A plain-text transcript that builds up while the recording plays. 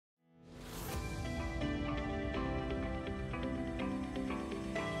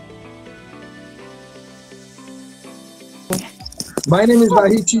My name is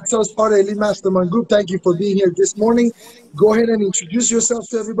Vahid Chitsaz, part of Elite Mastermind Group. Thank you for being here this morning. Go ahead and introduce yourself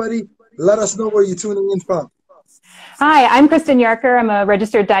to everybody. Let us know where you're tuning in from. Hi, I'm Kristen Yarker. I'm a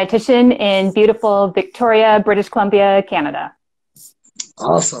registered dietitian in beautiful Victoria, British Columbia, Canada.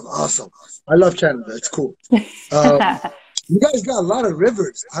 Awesome, awesome. I love Canada. It's cool. You guys got a lot of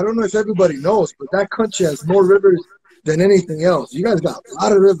rivers. I don't know if everybody knows, but that country has more rivers than anything else. You guys got a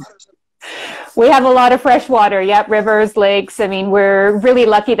lot of rivers. We have a lot of fresh water. Yep, rivers, lakes. I mean, we're really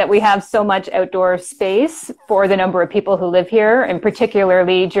lucky that we have so much outdoor space for the number of people who live here. And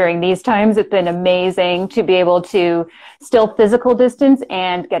particularly during these times, it's been amazing to be able to still physical distance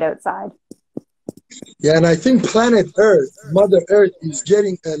and get outside. Yeah, and I think planet Earth, Mother Earth, is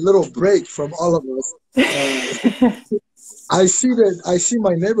getting a little break from all of us. I see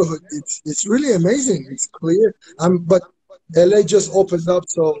my neighborhood. It's really amazing. It's clear. But LA just opened up,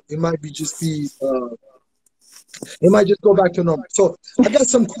 so it might just go back to normal. So I got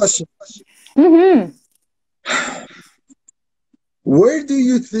some questions. Mm-hmm. Where do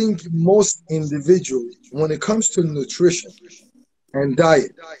you think most individuals, when it comes to nutrition and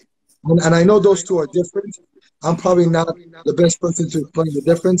diet, and I know those two are different. I'm probably not the best person to explain the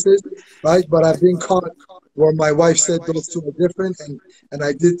differences, right? But I've been caught where my wife said those two are different, and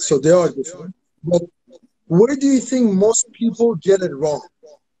I did, so they are different. But where do you think most people get it wrong?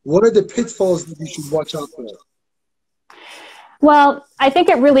 What are the pitfalls that you should watch out for? Well, I think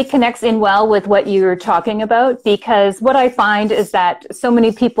it really connects in well with what you're talking about, because what I find is that so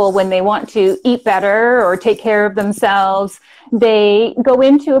many people, when they want to eat better or take care of themselves, they go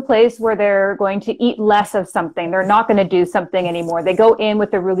into a place where they're going to eat less of something. They're not going to do something anymore. They go in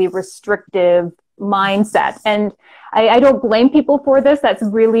with a really restrictive mindset. And I don't blame people for this. That's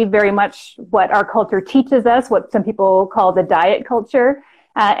really very much what our culture teaches us, what some people call the diet culture.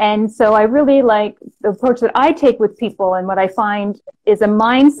 And so I really like the approach that I take with people, and what I find is a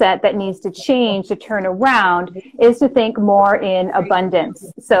mindset that needs to change, to turn around, is to think more in abundance.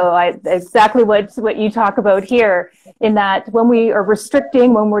 So exactly what you talk about here, in that when we are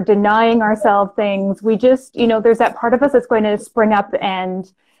restricting, when we're denying ourselves things, we just, there's that part of us that's going to spring up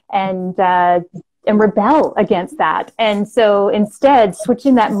and rebel against that. And so instead,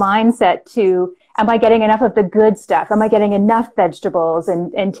 switching that mindset to, am I getting enough of the good stuff? Am I getting enough vegetables?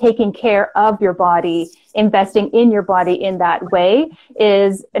 And taking care of your body, investing in your body in that way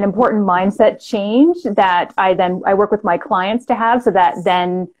is an important mindset change that I work with my clients to have, so that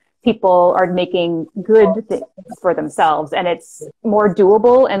then people are making good things for themselves. And it's more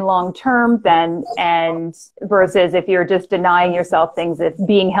doable and long-term versus if you're just denying yourself things, if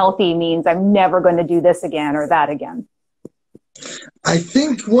being healthy means I'm never going to do this again or that again. I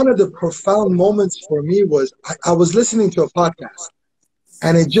think one of the profound moments for me was I was listening to a podcast,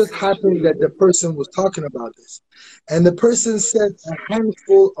 and it just happened that the person was talking about this. And the person said a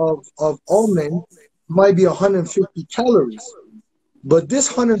handful of almond might be 150 calories. But this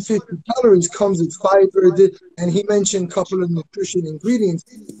 150 calories comes with fiber, and he mentioned a couple of nutrition ingredients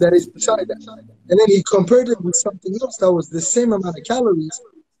that is beside that. And then he compared it with something else that was the same amount of calories,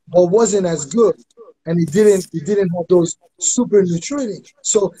 but wasn't as good. And it didn't have those super nutrients.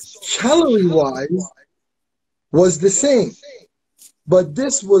 So calorie-wise was the same, but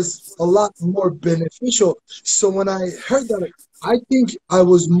this was a lot more beneficial. So when I heard that, I think I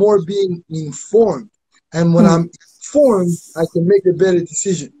was more being informed. And when I'm informed, I can make a better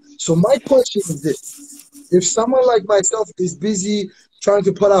decision. So my question is this: if someone like myself is busy trying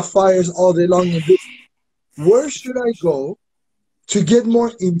to put out fires all day long, where should I go to get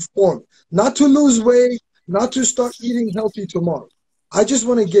more informed? Not to lose weight, not to start eating healthy tomorrow. I just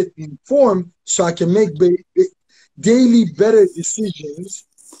want to get informed so I can make daily better decisions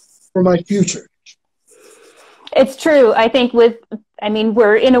for my future. It's true. I think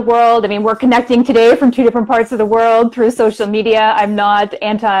we're in a world, we're connecting today from two different parts of the world through social media. I'm not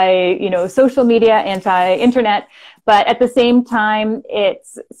social media, anti-internet, but at the same time,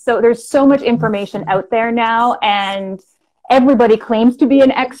 there's so much information out there now, and everybody claims to be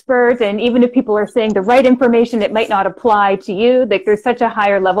an expert. And even if people are saying the right information, it might not apply to you. Like, there's such a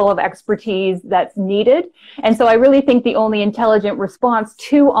higher level of expertise that's needed. And so I really think the only intelligent response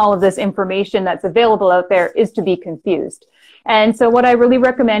to all of this information that's available out there is to be confused. And so what I really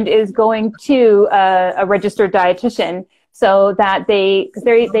recommend is going to a registered dietitian, so that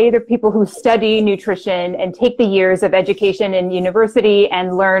they're people who study nutrition and take the years of education in university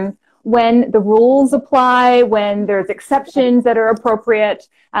and learn when the rules apply, when there's exceptions that are appropriate,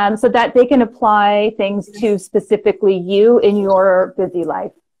 so that they can apply things to specifically you in your busy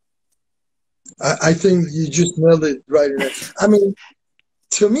life. I think you just nailed it right.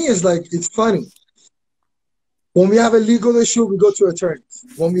 To me, it's funny. When we have a legal issue, we go to attorneys.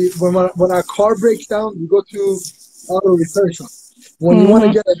 When our car breaks down, we go to auto repair shop. When you want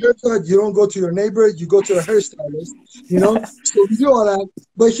to get a haircut, you don't go to your neighbor, you go to a hairstylist, you know? So we do all that.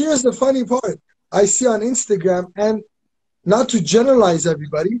 But here's the funny part. I see on Instagram, and not to generalize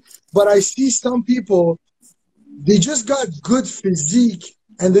everybody, but I see some people, they just got good physique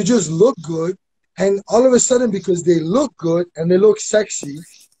and they just look good. And all of a sudden, because they look good and they look sexy,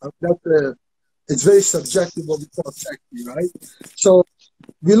 it's very subjective what we call sexy, right? So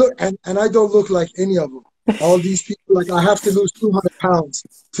we look, and I don't look like any of them. All these people, like I have to lose 200 pounds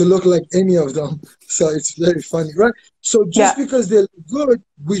to look like any of them. So it's very funny, right? So just because they look good,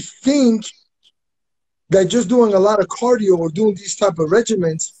 we think that just doing a lot of cardio or doing these type of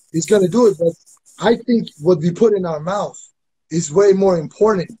regimens is going to do it. But I think what we put in our mouth is way more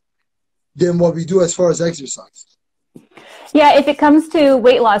important than what we do as far as exercise. Yeah, if it comes to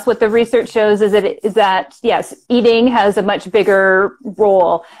weight loss, what the research shows is that yes, eating has a much bigger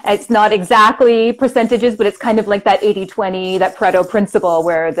role. It's not exactly percentages, but it's kind of like that 80-20, that Pareto principle,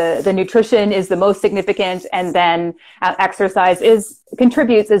 where the nutrition is the most significant, and then exercise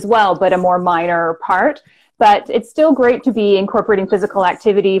contributes as well, but a more minor part. But it's still great to be incorporating physical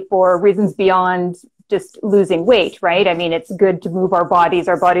activity for reasons beyond just losing weight, right? I mean, it's good to move our bodies.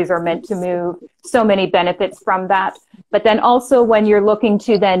 Our bodies are meant to move. So many benefits from that. But then also when you're looking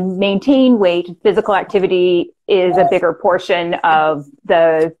to then maintain weight, physical activity is a bigger portion of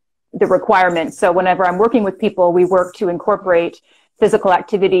the requirements. So whenever I'm working with people, we work to incorporate physical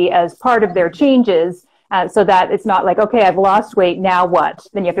activity as part of their changes, so that it's not like, okay, I've lost weight, now what?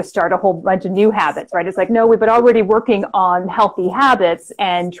 Then you have to start a whole bunch of new habits, right? It's like, no, we've been already working on healthy habits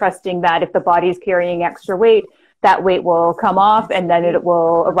and trusting that if the body's carrying extra weight, that weight will come off and then it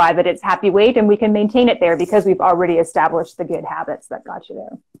will arrive at its happy weight and we can maintain it there because we've already established the good habits that got you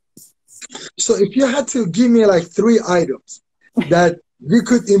there. So if you had to give me like 3 items that we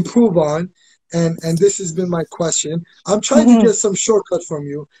could improve on, and this has been my question. I'm trying to get some shortcut from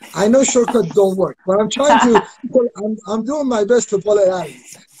you. I know shortcuts don't work, but I'm trying to, I'm doing my best to pull it out.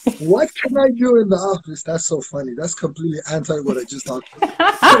 What can I do in the office? That's so funny. That's completely anti what I just talked about.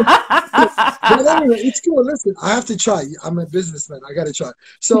 But anyway, it's cool. Listen, I have to try. I'm a businessman. I got to try.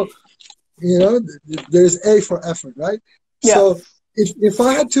 So, you know, there's A for effort, right? Yeah. So if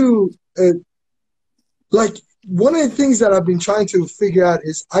I had to, like, one of the things that I've been trying to figure out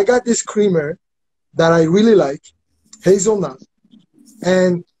is I got this creamer that I really like, hazelnut,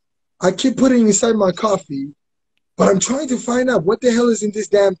 and I keep putting it inside my coffee, but I'm trying to find out what the hell is in this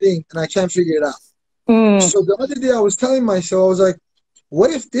damn thing, and I can't figure it out. So the other day I was telling myself, I was like, what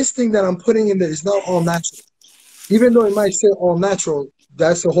if this thing that I'm putting in there is not all natural? Even though it might say all natural,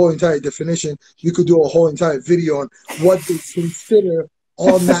 that's the whole entire definition. You could do a whole entire video on what they consider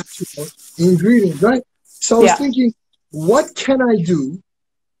all natural ingredients, right? So I was thinking, what can I do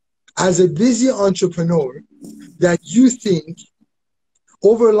as a busy entrepreneur that you think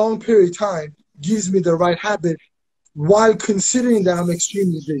over a long period of time gives me the right habit while considering that I'm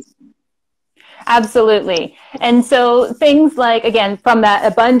extremely busy? Absolutely. And so things like, again, from that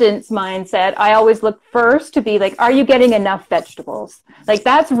abundance mindset, I always look first to be like, are you getting enough vegetables? Like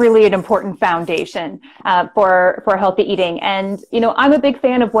that's really an important foundation for healthy eating. And, you know, I'm a big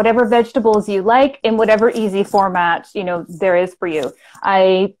fan of whatever vegetables you like in whatever easy format, you know, there is for you.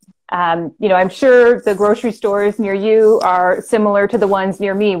 You know, I'm sure the grocery stores near you are similar to the ones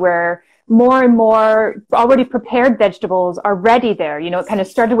near me where more and more already prepared vegetables are ready there. You know, it kind of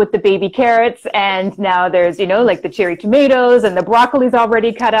started with the baby carrots and now there's, you know, like the cherry tomatoes and the broccoli's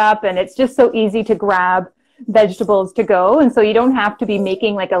already cut up, and it's just so easy to grab vegetables to go. And so you don't have to be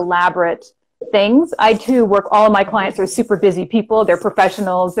making like elaborate things. I too work, all of my clients are super busy people. They're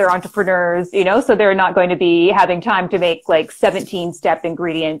professionals, they're entrepreneurs, you know, so they're not going to be having time to make like 17-step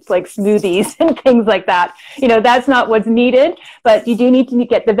ingredients like smoothies and things like that. You know, that's not what's needed, but you do need to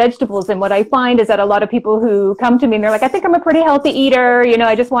get the vegetables. And what I find is that a lot of people who come to me and they're like, I think I'm a pretty healthy eater, you know,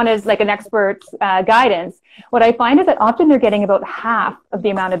 I just wanted like an expert guidance. What I find is that often they're getting about half of the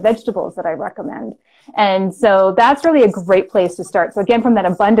amount of vegetables that I recommend. And so that's really a great place to start. So again, from that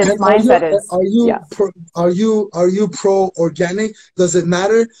abundance mindset are you pro organic? Does it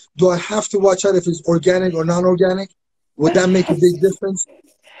matter? Do I have to watch out if it's organic or non-organic? Would that make a big difference?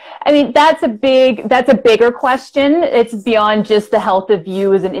 I mean, that's a bigger question. It's beyond just the health of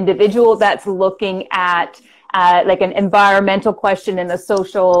you as an individual. That's looking at like an environmental question and a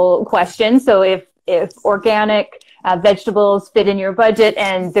social question. So if organic vegetables fit in your budget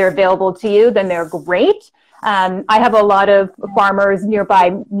and they're available to you, then they're great. I have a lot of farmers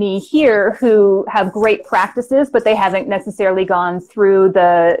nearby me here who have great practices, but they haven't necessarily gone through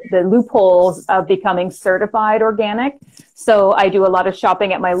the loopholes of becoming certified organic. So I do a lot of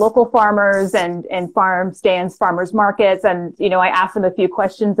shopping at my local farmers and farm stands, farmers markets. And, I ask them a few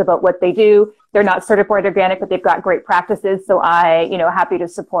questions about what they do. They're not certified organic, but they've got great practices. So happy to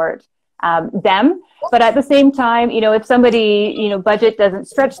support them. But at the same time, if somebody, budget doesn't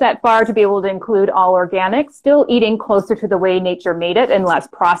stretch that far to be able to include all organic, still eating closer to the way nature made it and less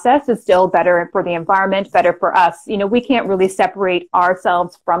processed is still better for the environment, better for us. We can't really separate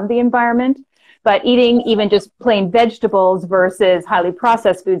ourselves from the environment, but eating even just plain vegetables versus highly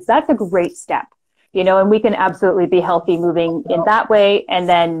processed foods, that's a great step. And we can absolutely be healthy moving in that way. And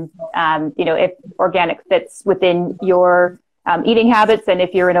then, if organic fits within your eating habits, and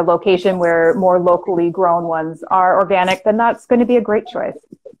if you're in a location where more locally grown ones are organic, then that's going to be a great choice.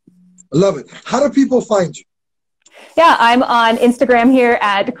 I love it. How do people find you? Yeah, I'm on Instagram here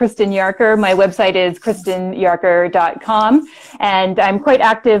at Kristen Yarker. My website is kristanyarker.com. And I'm quite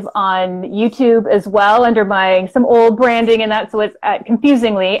active on YouTube as well under some old branding, and that, so it's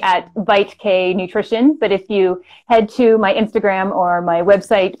confusingly at Vahid K Nutrition. But if you head to my Instagram or my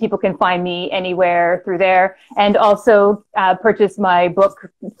website, people can find me anywhere through there, and also purchase my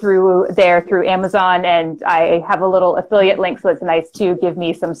book through Amazon. And I have a little affiliate link, so it's nice to give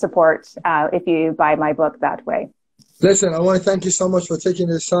me some support if you buy my book that way. Listen, I want to thank you so much for taking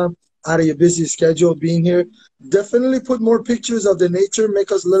this time out of your busy schedule, being here. Definitely put more pictures of the nature,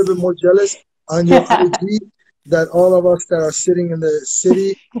 make us a little bit more jealous on your IG, that all of us that are sitting in the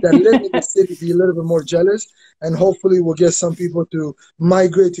city, that live in the city, be a little bit more jealous. And hopefully we'll get some people to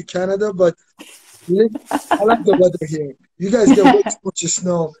migrate to Canada. But I like the weather here. You guys get way too much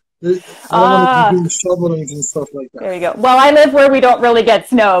snow. I don't want to be doing shovelings and stuff like that. There you go. Well, I live where we don't really get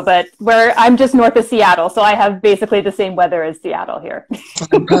snow, but I'm just north of Seattle, so I have basically the same weather as Seattle here.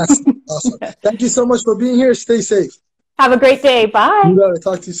 Fantastic. Awesome. Thank you so much for being here. Stay safe. Have a great day. Bye. You got it.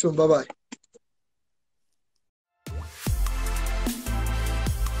 Talk to you soon. Bye-bye.